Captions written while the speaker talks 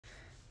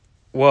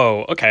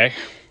Whoa, okay.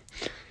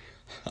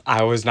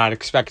 I was not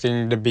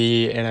expecting to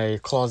be in a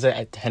closet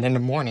at 10 in the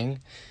morning.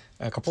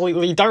 A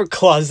completely dark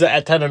closet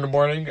at 10 in the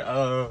morning.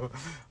 Oh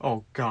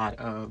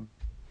god,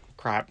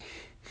 crap.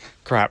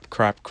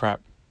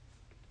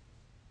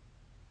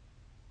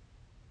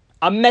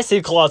 A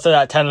messy closet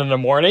at 10 in the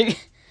morning.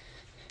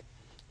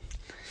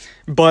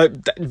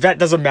 But that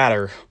doesn't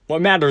matter.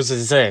 What matters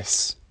is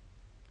this.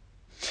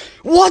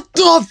 What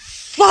the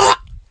fuck?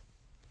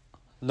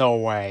 No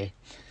way.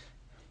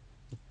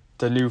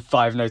 The new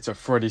Five Nights at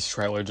Freddy's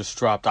trailer just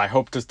dropped. I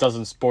hope this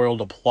doesn't spoil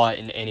the plot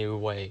in any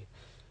way.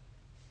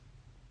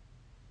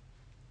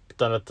 But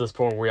then at this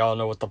point, we all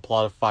know what the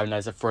plot of Five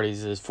Nights at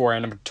Freddy's is. 4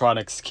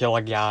 animatronics kill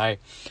a guy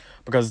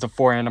because the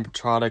 4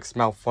 animatronics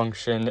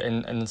malfunctioned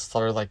and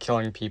started like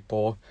killing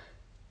people.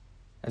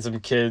 And some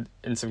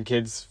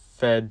kids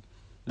fed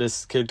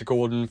this kid to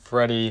Golden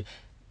Freddy,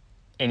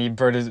 and he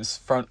burned his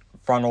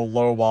frontal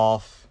lobe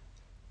off.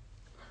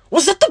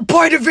 Was that the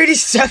bite of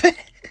 87?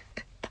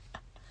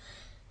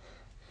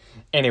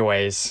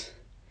 Anyways,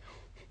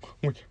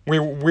 we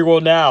will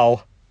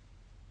now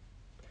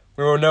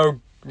go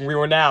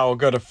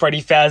to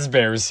Freddy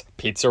Fazbear's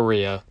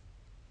Pizzeria.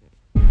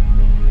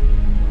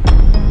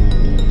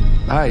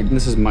 Hi,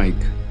 this is Mike.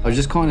 I was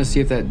just calling to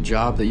see if that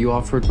job that you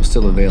offered was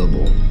still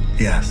available.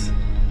 Yes.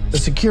 The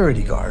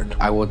security guard.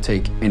 I will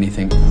take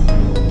anything.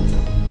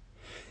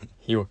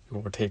 He will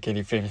take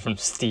anything from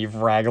Steve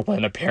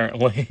Raglan,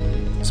 apparently.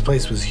 This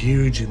place was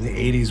huge in the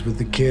 80s with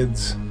the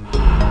kids.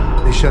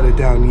 They shut it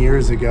down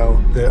years ago.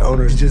 The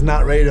owner's just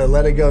not ready to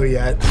let it go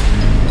yet.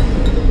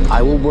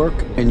 I will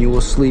work and you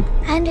will sleep.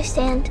 I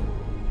understand.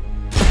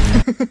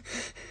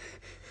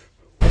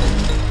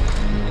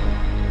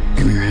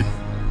 Give me your hand.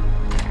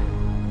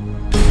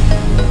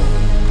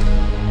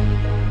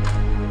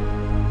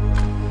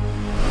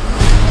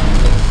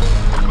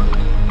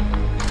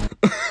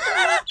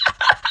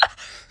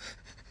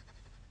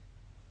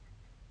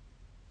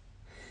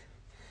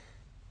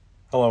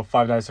 Hello,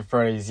 Five Nights at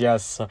Freddy's.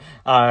 Yes,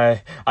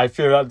 I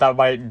feel that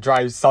might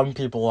drive some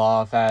people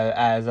off,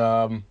 as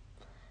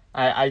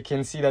I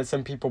can see that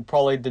some people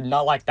probably did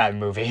not like that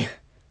movie.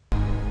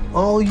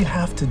 All you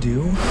have to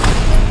do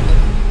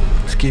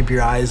is keep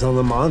your eyes on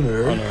the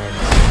monitor.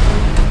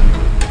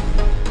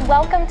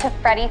 Welcome to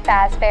Freddy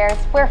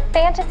Fazbear's, where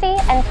fantasy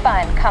and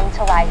fun come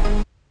to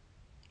life.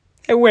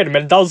 Hey, wait a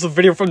minute, that was the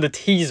video from the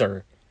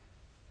teaser.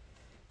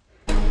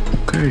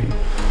 Okay.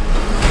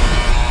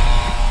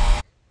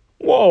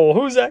 Whoa,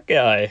 who's that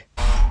guy?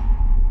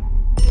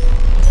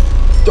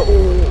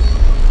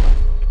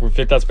 Oh. We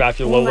think that's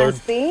Matthew Lillard.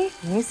 Must be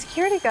new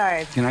security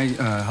guard. Can I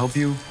help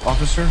you,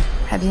 officer?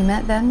 Have you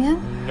met them yet?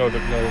 No, it's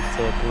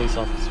a police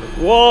officer.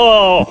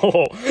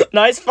 Whoa!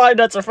 Nice Five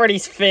Nights at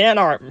Freddy's fan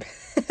art.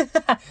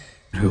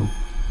 Who?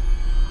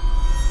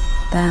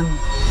 Them.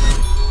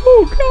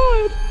 Oh,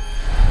 God.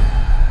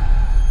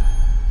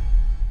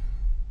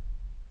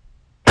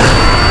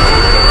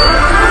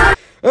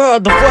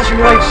 The flashing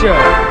light show.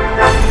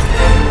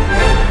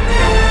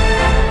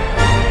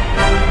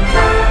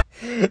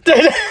 Did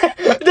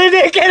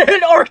they get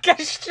an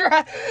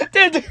orchestra?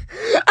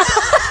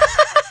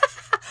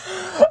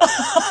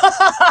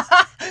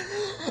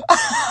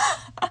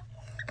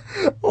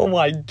 Oh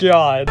my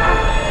God.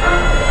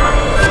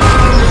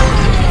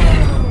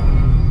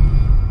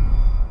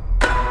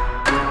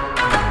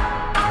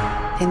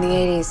 In the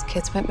 80s,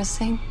 kids went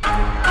missing.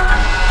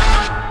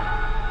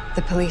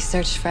 The police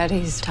searched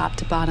Freddy's top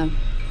to bottom.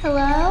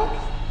 Hello?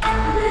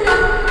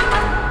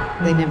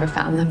 They never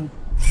found them.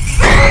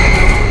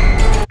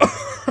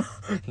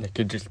 They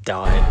could just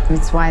die.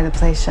 That's why the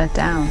place shut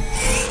down.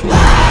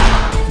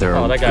 There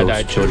are that guy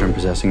died too. children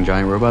possessing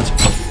giant robots.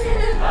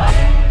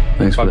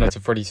 Thanks for Five that. Nights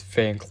at Freddy's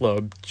fan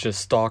club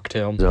just stalked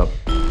him. Up.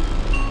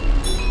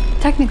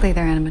 Technically,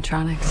 they're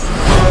animatronics.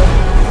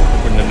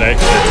 When the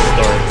next shit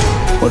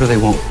starts. What do they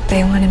want?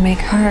 They want to make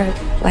her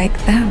like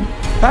them.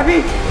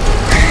 Happy?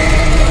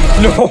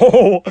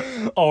 No!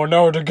 Oh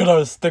no, they're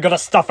gonna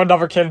stuff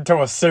another kid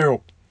into a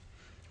suit.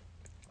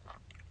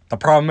 The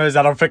problem is,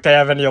 I don't think they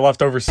have any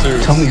leftover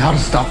suits. Tell me how to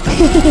stop them.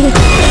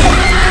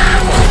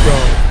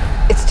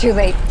 It's too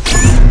late.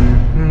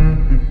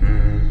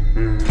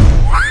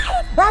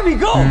 Abby,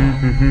 go!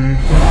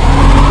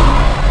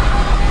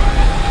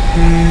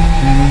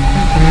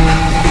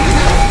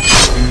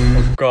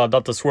 Oh God,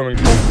 not the swimming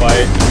pool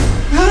fight.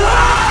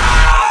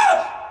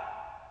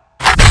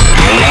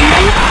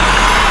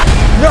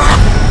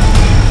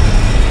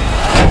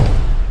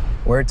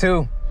 Where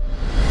to?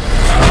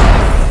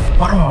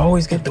 Why do I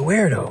always get the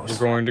weirdos? We're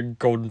going to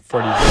Golden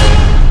Freddy's.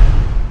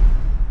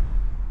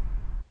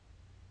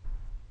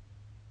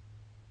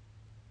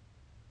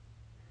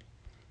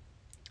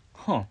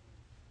 Huh.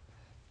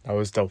 That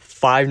was the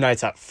Five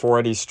Nights at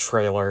Freddy's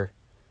trailer.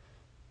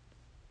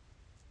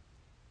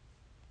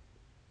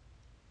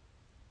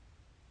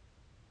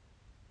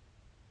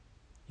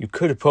 You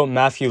could have put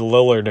Matthew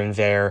Lillard in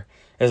there,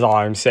 is all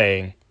I'm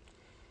saying.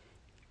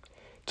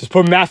 Just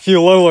put Matthew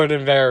Lillard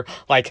in there,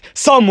 like,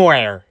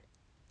 somewhere.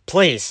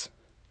 Please.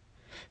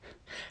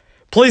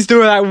 Please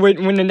do that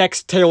when the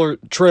next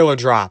trailer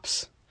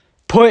drops.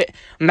 Put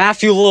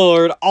Matthew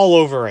Lillard all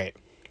over it.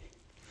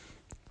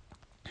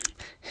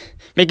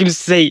 Make him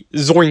say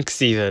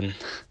zoinks even.